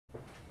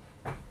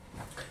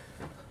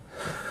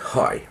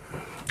Hi,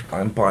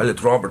 I'm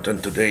Pilot Robert,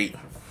 and today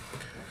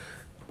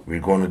we're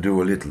gonna do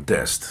a little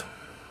test.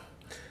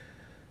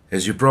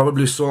 As you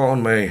probably saw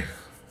on my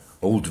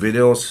old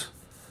videos,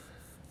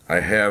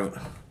 I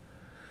have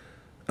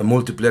a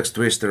multiplex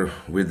twister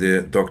with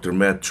the Dr.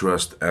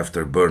 MadThrust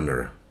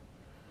afterburner.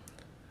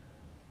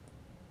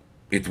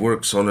 It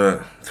works on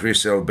a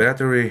 3-cell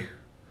battery,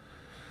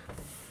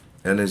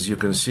 and as you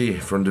can see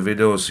from the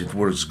videos, it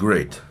works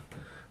great.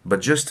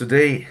 But just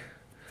today,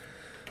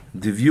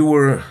 the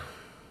viewer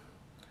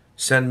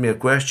sent me a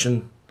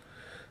question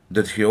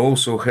that he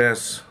also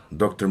has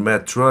Dr.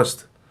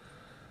 MadThrust,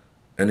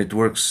 and it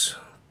works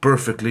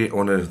perfectly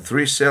on a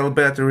 3-cell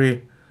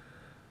battery,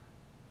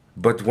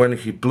 but when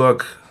he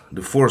plug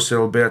the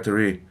 4-cell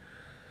battery,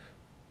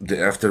 the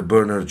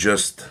afterburner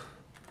just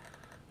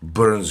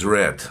burns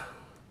red.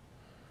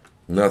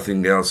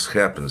 Nothing else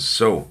happens.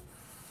 So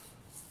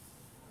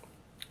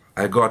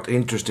I got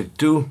interested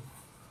too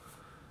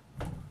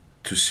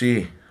to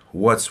see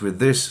what's with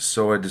this,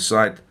 so I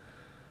decided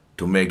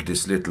to make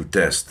this little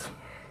test.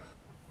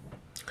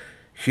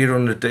 Here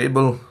on the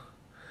table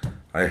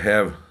I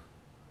have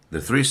the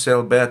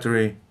 3-cell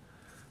battery,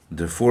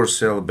 the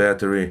 4-cell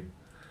battery,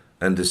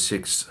 and the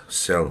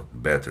 6-cell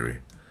battery.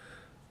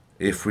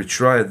 If we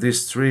try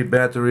these 3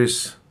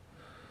 batteries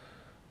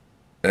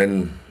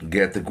and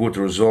get a good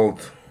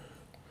result,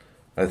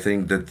 I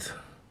think that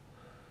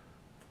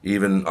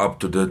even up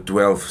to the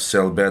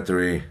 12-cell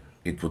battery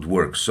it would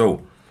work.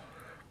 So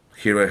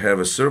here I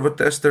have a servo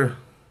tester.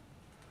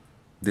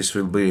 This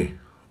will be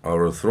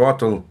our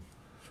throttle,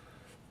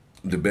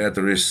 the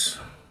batteries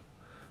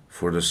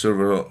for the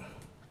servo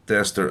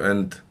tester,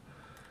 and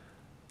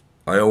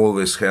I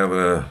always have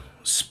a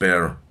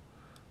spare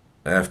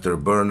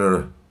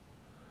afterburner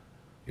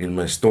in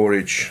my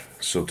storage.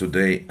 So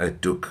today I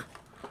took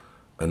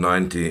a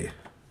 90mm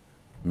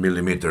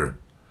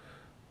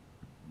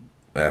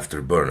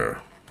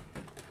afterburner.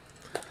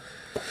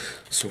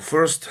 So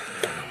first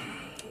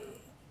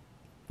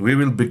we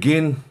will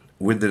begin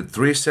with the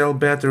 3-cell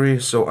battery,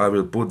 so I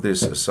will put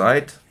this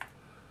aside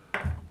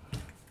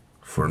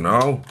for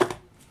now,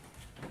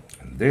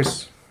 and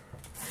this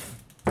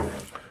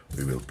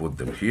we will put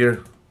them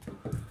here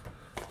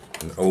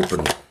and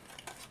open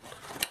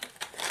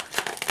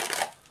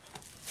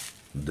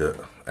the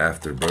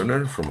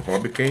afterburner from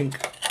Hobby King.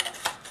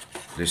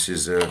 This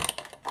is a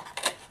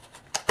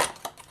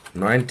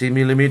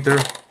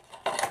 90mm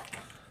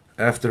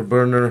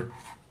afterburner.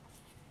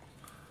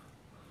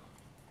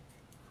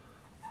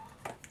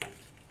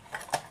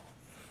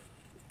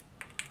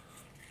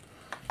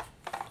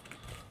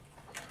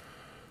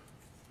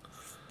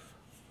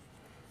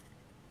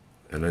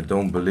 And I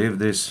don't believe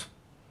this.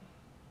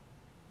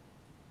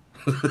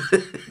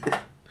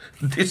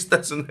 This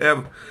doesn't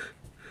have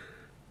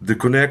the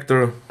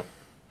connector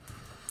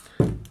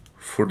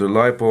for the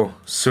LiPo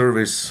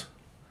service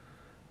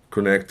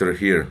connector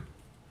here.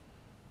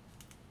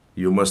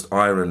 You must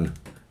iron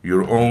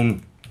your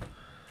own,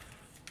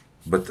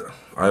 but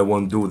I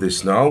won't do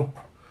this now.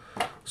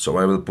 So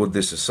I will put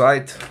this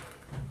aside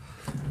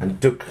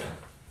and took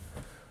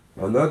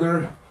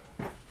another.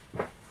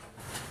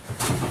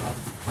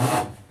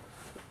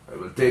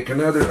 Take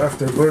another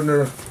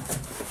afterburner.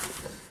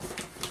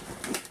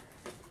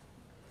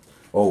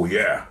 Oh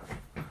yeah,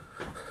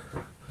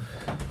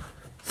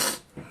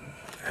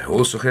 I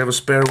also have a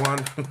spare one.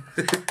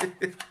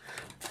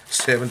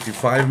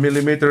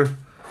 75mm,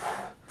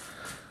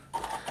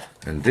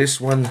 and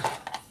this one,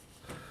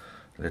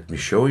 let me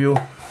show you.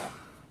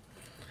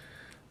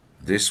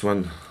 This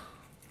one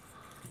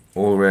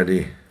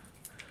already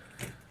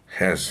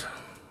has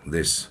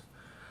this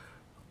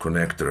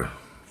connector,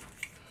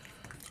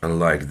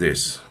 unlike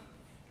this.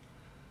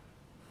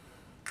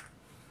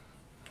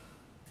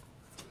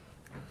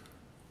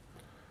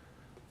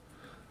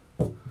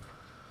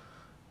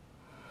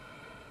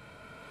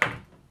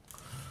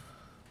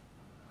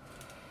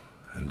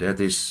 And that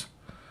is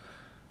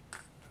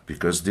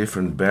because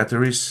different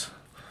batteries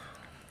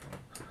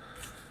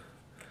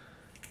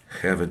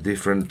have a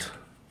different,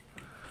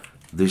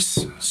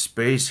 this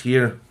space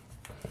here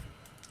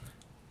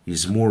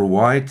is more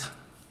wide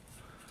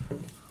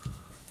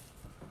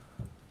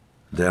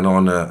than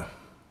on a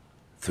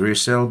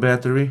 3-cell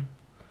battery.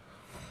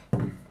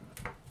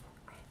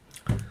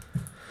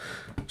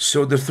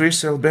 So the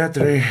 3-cell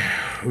battery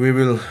we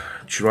will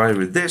try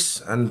with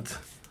this, and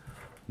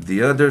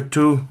the other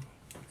 2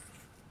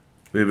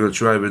 we will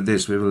try with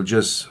this. We will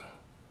just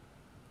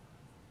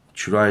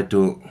try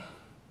to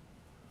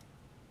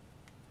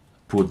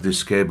put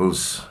these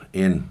cables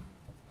in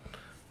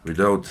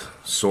without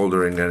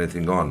soldering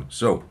anything on.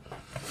 So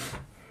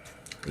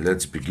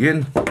let's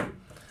begin.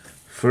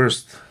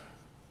 First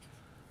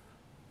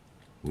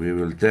we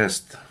will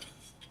test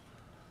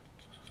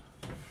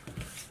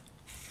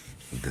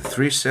the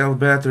 3-cell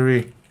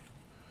battery.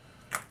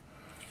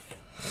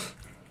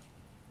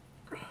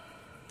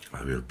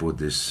 I will put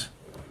this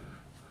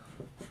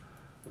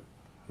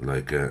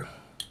like a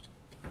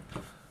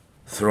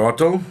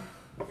throttle,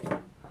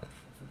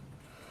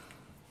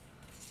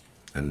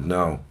 and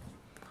now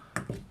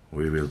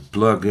we will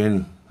plug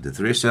in the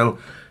 3-cell.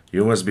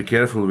 You must be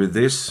careful with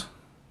this,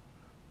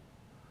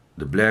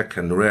 the black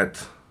and red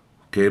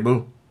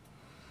cable.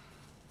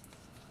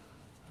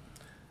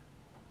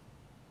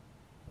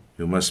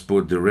 You must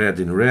put the red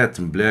in red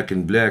and black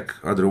in black,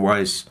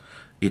 otherwise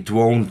it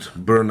won't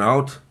burn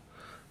out,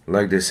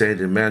 like they say in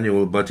the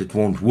manual, but it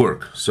won't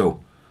work.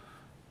 So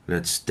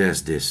let's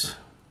test this.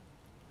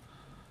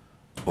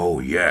 Oh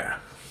yeah,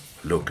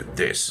 look at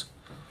this.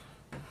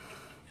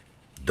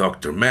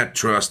 Dr.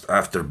 MadThrust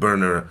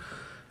afterburner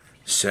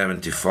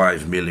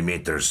 75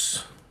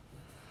 millimeters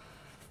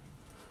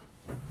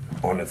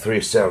on a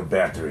 3-cell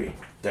battery.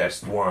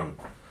 Test 1.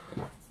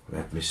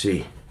 Let me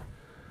see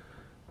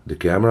the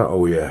camera.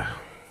 Oh yeah,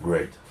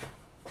 great.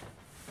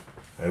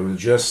 I will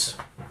just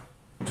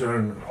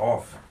turn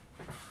off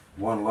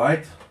one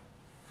light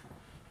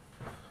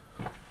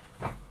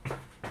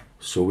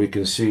so we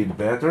can see it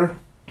better.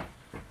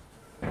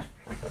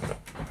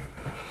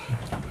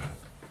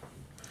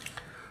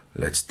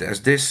 Let's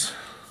test this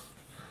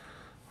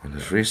on the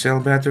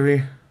 3-cell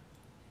battery.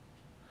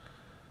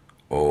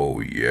 Oh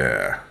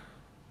yeah,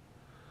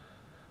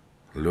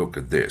 look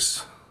at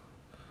this.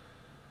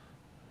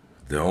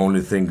 The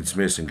only thing that's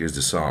missing is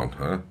the sound,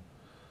 huh?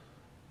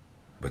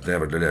 But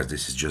nevertheless,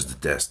 this is just the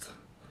test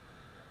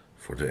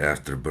for the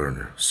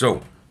afterburner.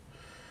 So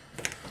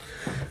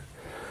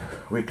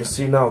we can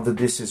see now that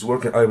this is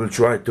working. I will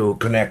try to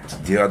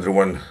connect the other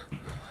one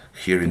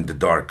here in the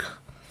dark.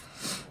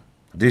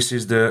 This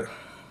is the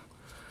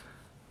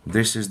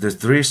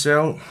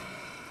 3-cell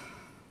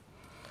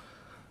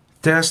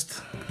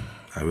test.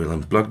 I will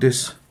unplug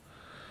this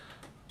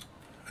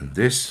and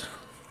this,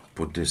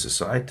 put this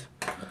aside.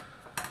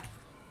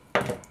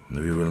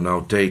 We will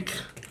now take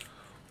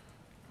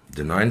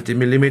the 90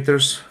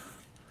 millimeters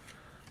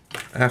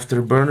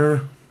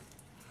afterburner.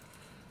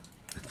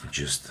 Let me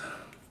just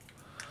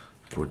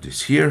put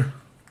this here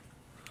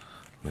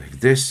like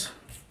this.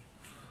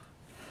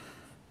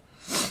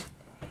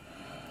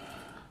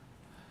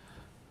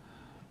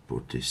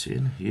 Put this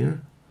in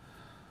here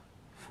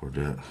for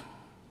the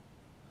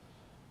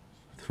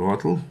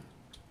throttle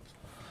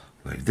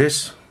like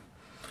this.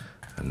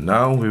 And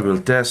now we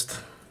will test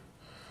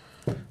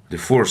the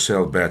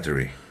 4-cell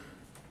battery.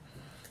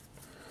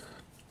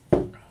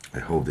 I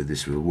hope that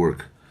this will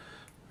work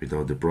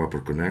without the proper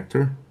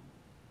connector.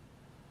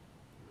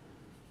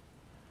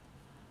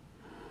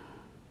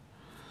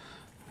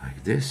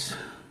 Like this.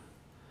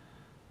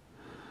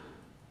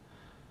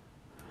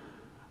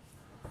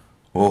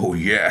 Oh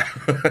yeah,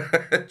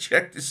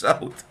 check this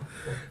out.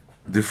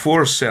 The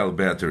 4-cell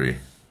battery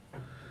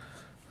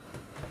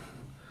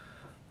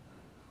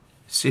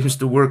seems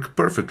to work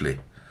perfectly.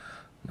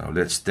 Now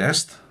let's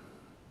test.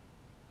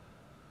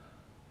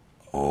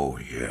 Oh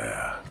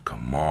yeah,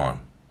 come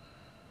on.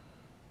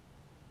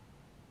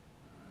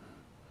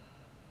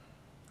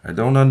 I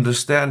don't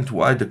understand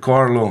why the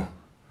Carlo,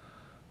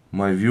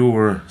 my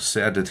viewer,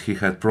 said that he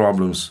had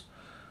problems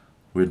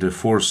with the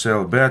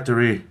 4-cell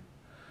battery.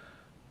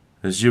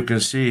 As you can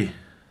see,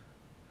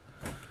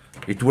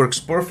 it works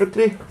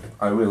perfectly.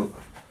 I will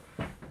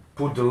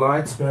put the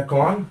lights back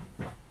on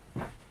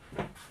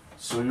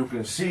so you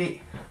can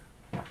see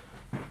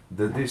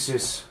that this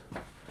is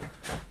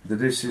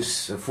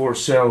a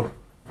 4-cell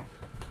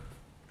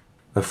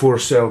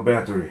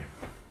battery.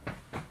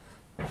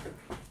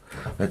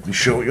 Let me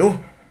show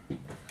you.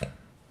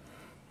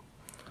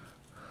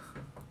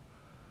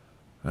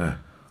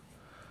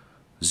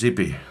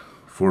 Zippy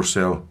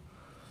 4-cell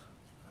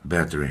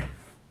battery.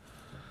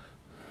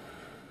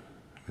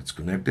 Let's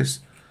connect this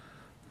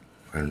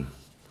and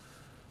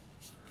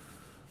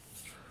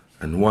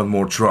one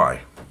more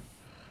try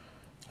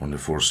on the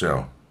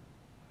 4-cell.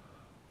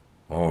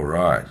 All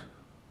right,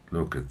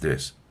 look at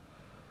this.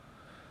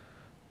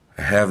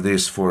 I have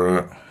this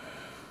for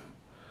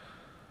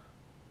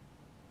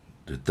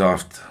the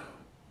Daft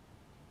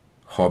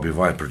Hobby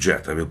Viper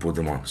Jet. I will put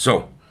them on.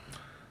 So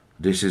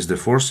this is the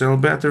 4-cell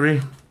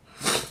battery.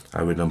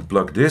 I will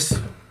unplug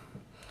this,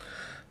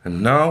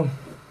 and now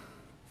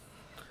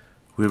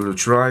we will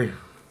try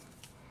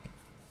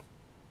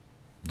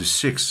the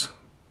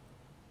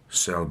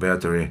 6-cell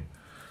battery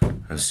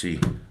and see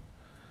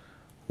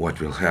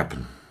what will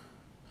happen.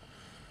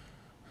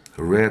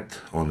 Red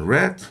on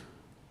red,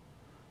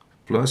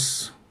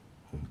 plus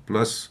on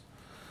plus,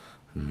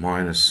 and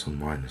minus on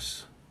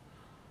minus.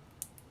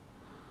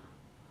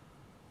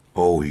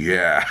 Oh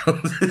yeah,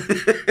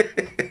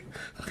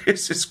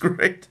 this is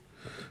great.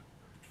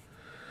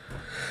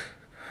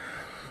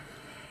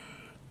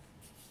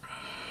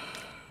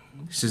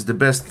 This is the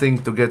best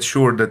thing to get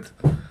sure that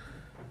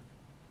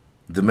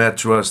the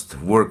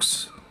MadThrust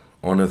works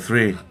on a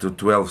 3 to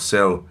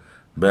 12-cell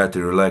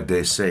battery like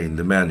they say in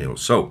the manual.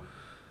 So,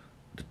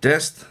 the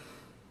test.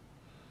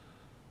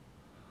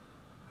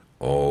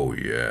 Oh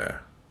yeah.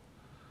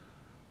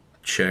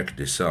 Check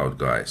this out,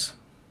 guys.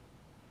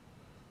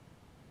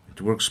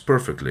 It works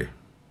perfectly.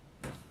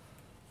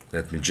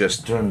 Let me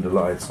just turn the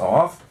lights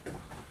off.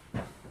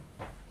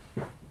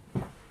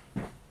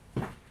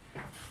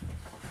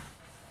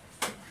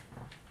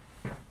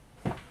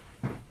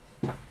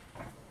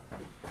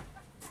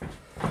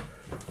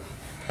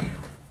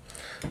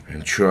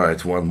 and try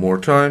it one more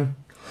time.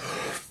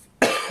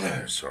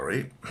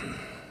 Sorry.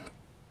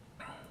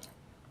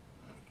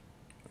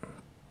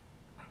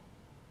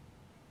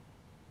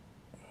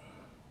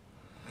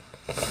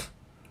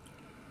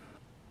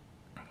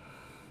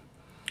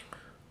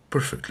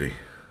 Perfectly.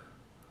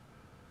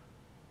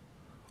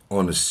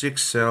 On a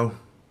 6-cell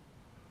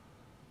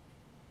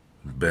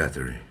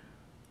battery.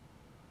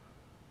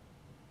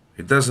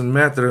 It doesn't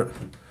matter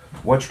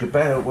what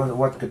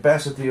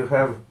capacity you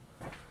have,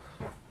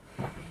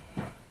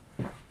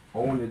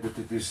 only that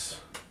it is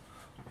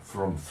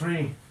from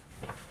 3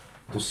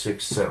 to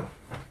 6 cell.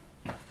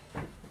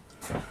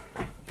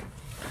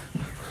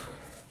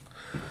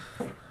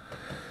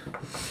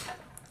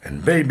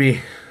 And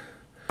baby,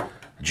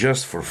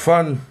 just for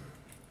fun,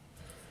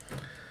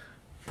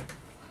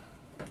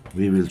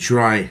 we will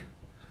try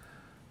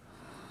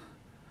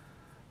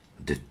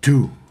the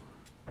 2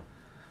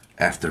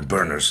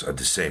 afterburners at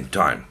the same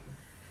time.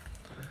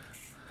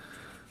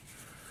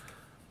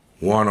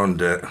 One on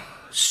the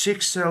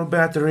 6-cell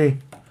battery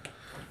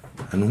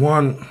and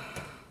one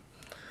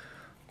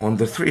on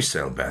the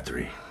 3-cell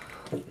battery.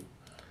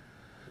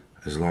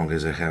 As long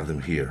as I have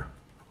them here.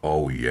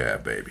 Oh yeah,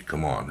 baby,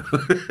 come on.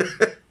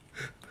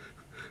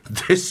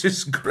 This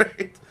is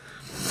great.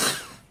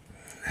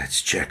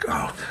 Let's check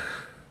out.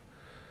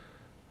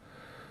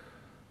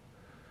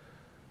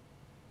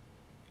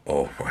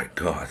 Oh my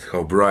God,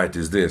 how bright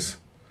is this?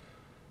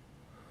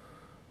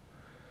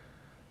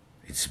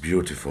 It's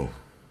beautiful.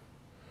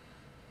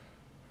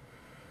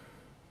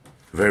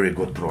 Very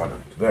good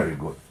product, very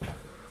good.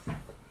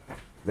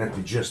 Let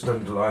me just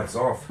turn the lights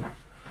off.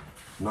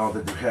 Now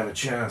that you have a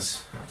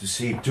chance to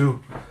see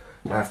 2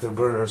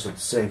 afterburners at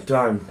the same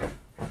time.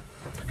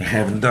 I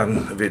haven't done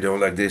a video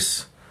like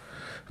this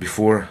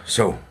before,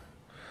 so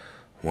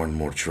one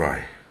more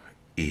try,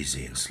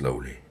 easy and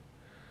slowly.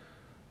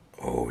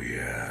 Oh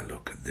yeah,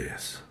 look at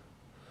this.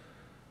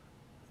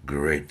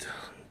 Great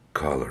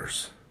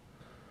colors.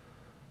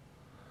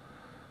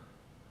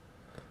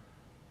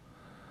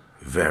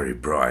 Very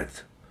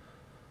bright.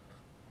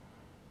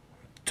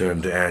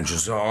 Turn the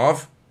engines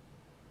off.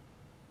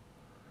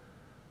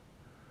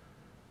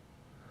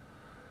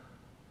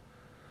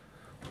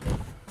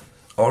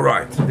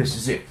 Alright, this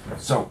is it.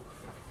 So,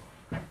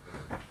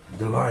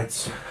 the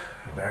lights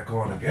back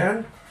on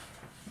again.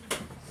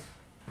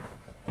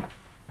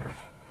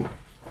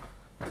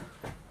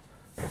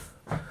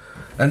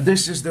 And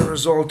this is the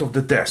result of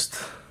the test.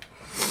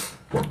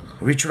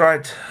 We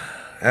tried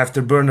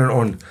afterburner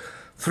on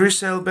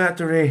 3-cell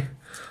battery,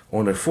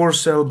 on a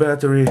 4-cell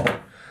battery,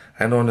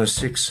 and on a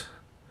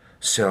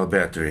 6-cell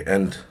battery.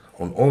 And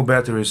on all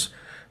batteries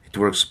it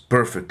works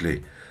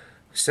perfectly.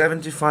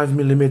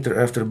 75mm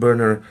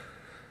afterburner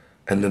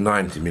and the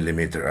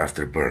 90mm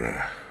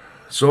afterburner.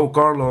 So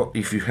Carlo,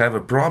 if you have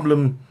a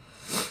problem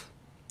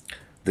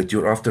that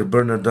your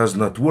afterburner does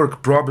not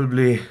work,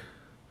 probably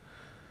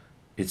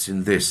it's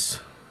in this,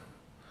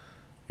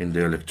 in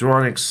the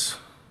electronics.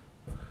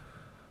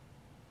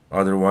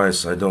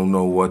 Otherwise I don't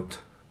know what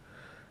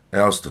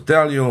else to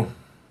tell you.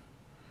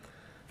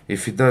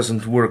 If it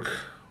doesn't work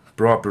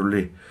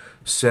properly,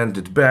 send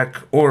it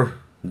back or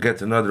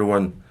get another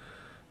one,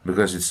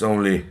 because it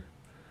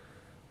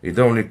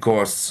only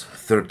costs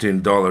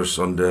 $13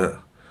 on the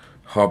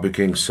Hobby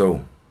King.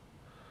 So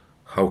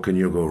how can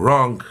you go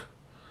wrong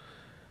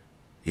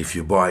if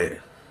you buy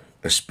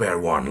a spare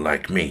one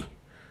like me?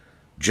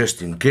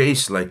 Just in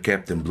case, like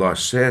Captain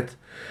Blush said,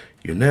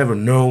 you never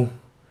know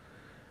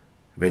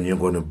when you're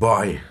gonna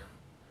buy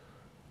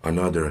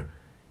another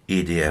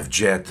EDF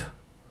jet,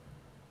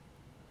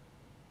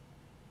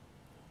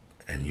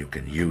 and you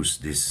can use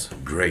this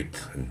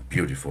great and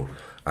beautiful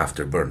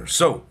afterburner.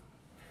 So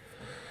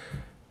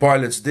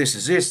pilots, this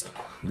is it.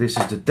 This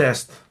is the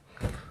test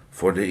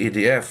for the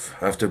EDF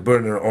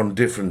afterburner on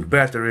different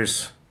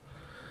batteries,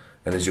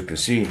 and as you can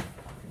see,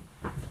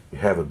 you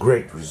have a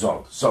great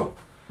result. So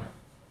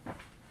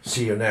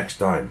see you next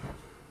time.